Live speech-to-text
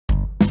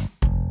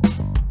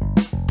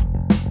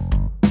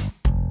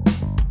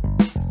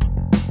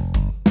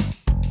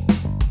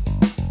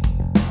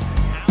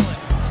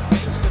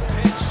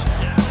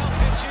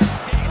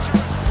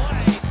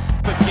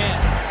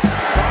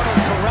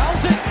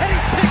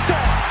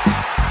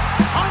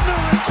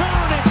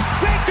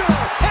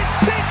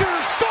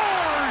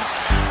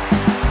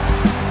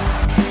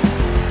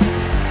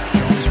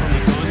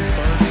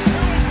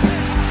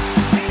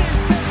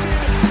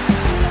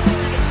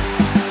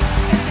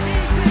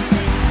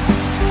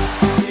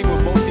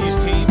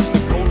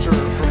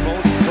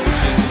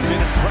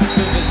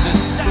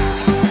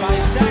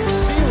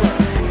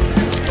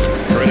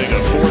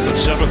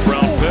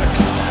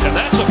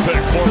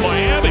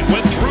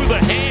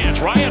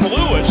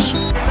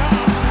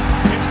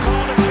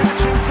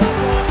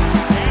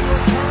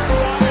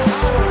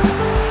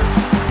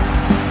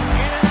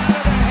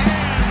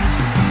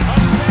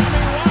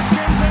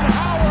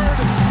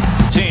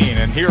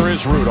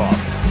is Rudolph.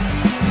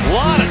 A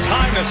lot of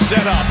time to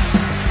set up.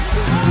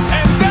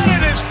 And then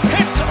it is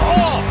picked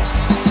off.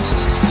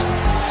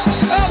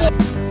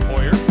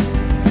 Hoyer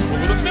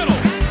over the middle.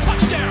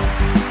 Touchdown.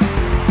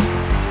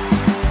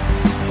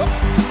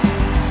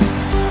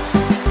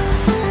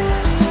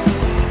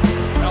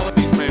 Now that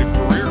he's made a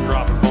career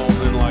dropping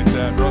balls in like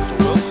that, Russell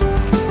Wilson.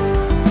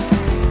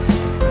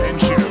 And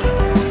shoot.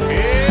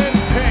 Is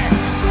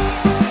picked.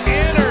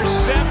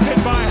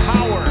 Intercepted by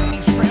Howard.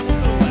 He scrambles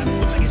to the left.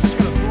 Looks like he's just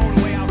going to throw it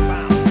away out of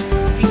bounds.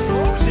 He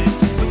throws it,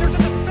 but there's a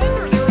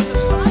defender there on the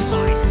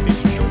sideline.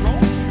 It's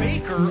Jerome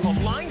Baker, a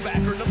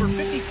linebacker, number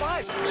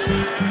 55.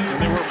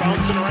 And they were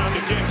bouncing around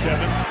again,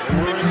 Kevin. They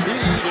were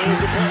indeed.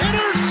 There's a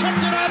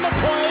intercepted on the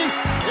play.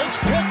 It's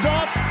picked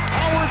off.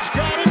 Howard's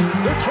got it.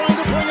 They're trying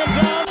to bring him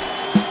down.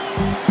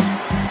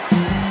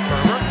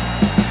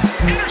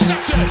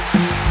 Intercepted.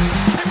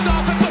 Picked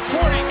off at the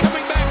 40,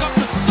 coming back up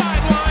the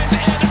sidelines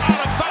and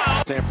out of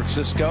bounds. San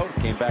Francisco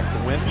came back to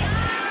win.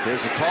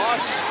 There's a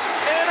toss.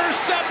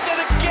 Intercepted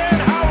again.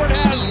 Howard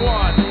has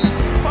one.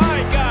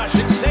 My gosh,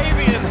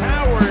 Xavier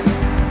Howard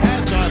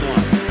has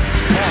sideline.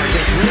 Carr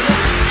gets rid of it.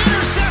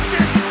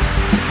 Intercepted.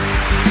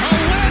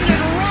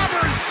 Landon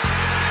Roberts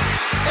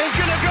is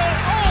going to go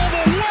all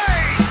the way.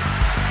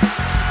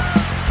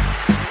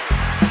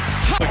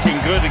 Looking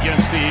good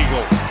against the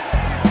Eagles.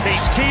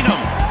 Case Keenum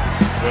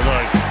with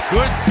a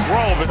good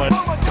throw. But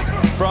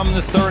From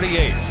the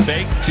 38,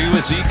 fake to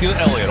Ezekiel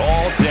Elliott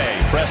all day.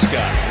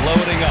 Prescott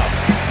loading up.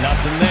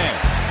 Nothing there.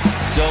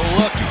 Still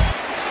looking.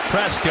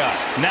 Prescott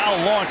now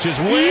launches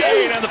way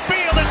down the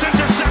field. It's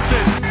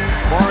intercepted.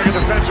 barring a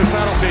defensive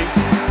penalty.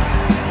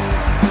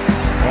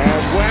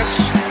 As Wentz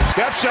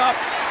steps up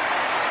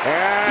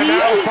and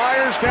now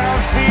fires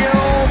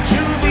downfield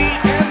to the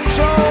end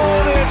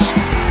zone. It's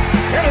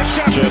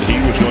intercepted. Said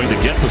he was going to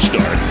get the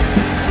start.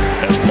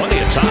 Has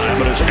plenty of time,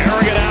 but is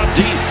airing it out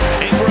deep.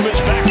 Ingram is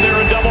back there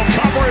in double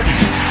coverage.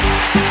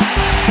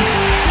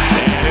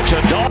 And it's a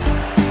dog.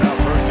 Now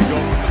first to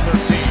go from the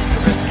 13.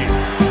 Trubisky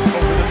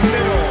over the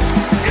middle.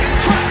 In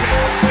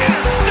traffic.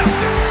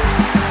 Intercepted.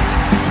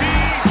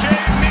 T.J.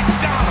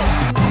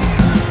 McDonald.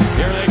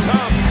 Here they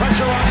come.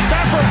 Pressure on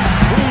Stafford,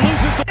 who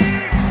loses the...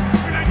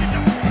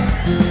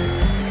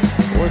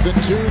 4th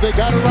and 2. They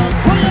got around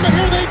Graham, and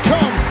here they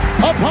come.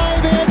 Up high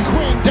they had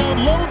Quinn.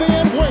 Down low they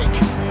had Wake.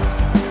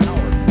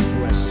 Howard,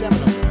 who has 7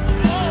 of them.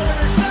 Oh,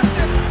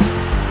 intercepted.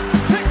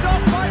 Picked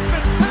up by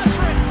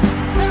Fitzpatrick.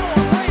 Now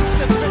a race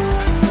at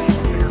Fitzpatrick.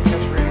 Bigger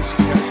catch radius.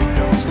 These guys have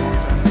done some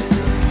time.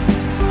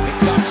 He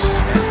ducks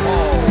and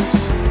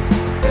falls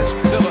as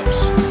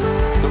Phillips.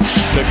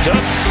 Picked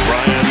up.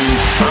 Ryan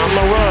on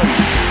the run.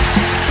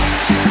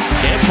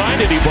 Can't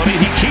find anybody.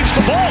 He keeps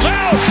the balls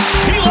out.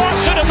 He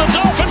lost it, and the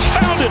Dolphins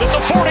found it at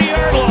the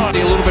 40-yard line.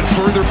 A little bit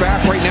further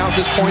back right now at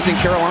this point than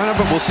Carolina,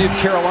 but we'll see if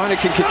Carolina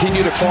can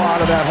continue to claw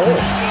out of that hole.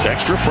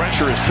 Extra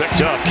pressure is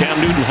picked up.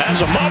 Cam Newton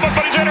has a moment,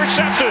 but he's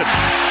intercepted.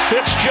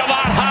 It's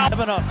Javon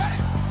Howard.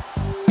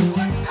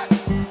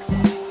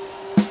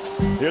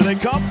 Here they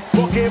come.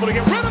 Book able to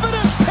get rid of it.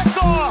 Is picked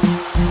off.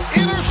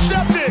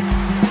 Intercepted.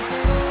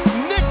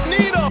 Nick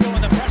Needham.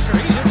 Doing the pressure,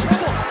 he's in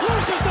trouble.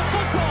 Loses the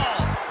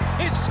football.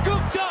 It's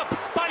scooped up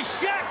by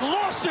Shaq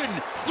Lawson.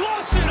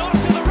 Lawson off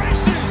to the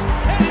races,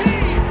 and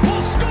he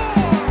will score.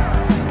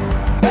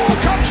 Ball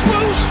comes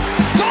loose.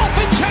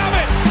 Dolphins have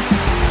it.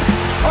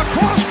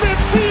 Across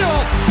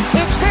midfield.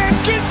 It's Van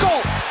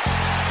Ginkel.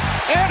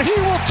 And he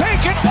will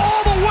take it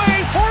all the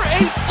way for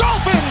a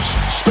Dolphins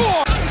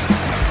score.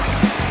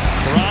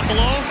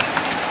 Garoppolo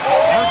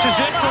arches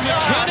it from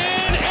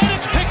McKinnon, and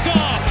it's picked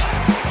off.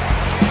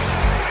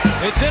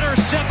 It's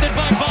intercepted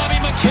by Bobby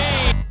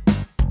McCain.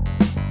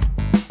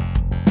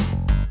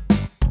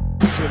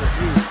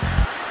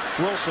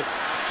 Wilson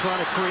trying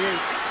to create.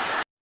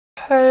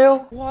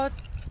 Hell, what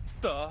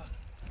the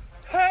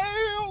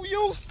hell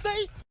you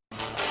think?